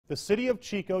The city of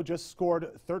Chico just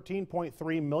scored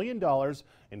 $13.3 million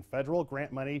in federal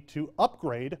grant money to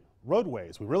upgrade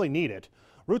roadways. We really need it.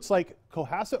 Routes like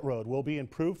Cohasset Road will be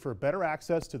improved for better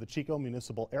access to the Chico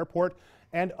Municipal Airport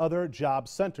and other job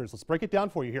centers. Let's break it down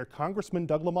for you here. Congressman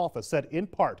Doug LaMalfa said in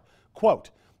part, quote,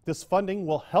 "This funding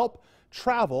will help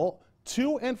travel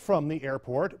to and from the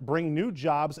airport, bring new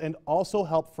jobs, and also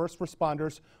help first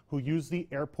responders who use the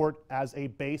airport as a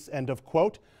base," end of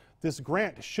quote. This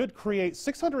grant should create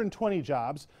 620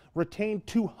 jobs, retain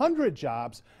 200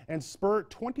 jobs, and spur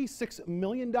 $26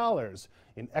 million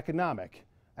in economic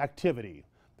activity.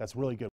 That's really good.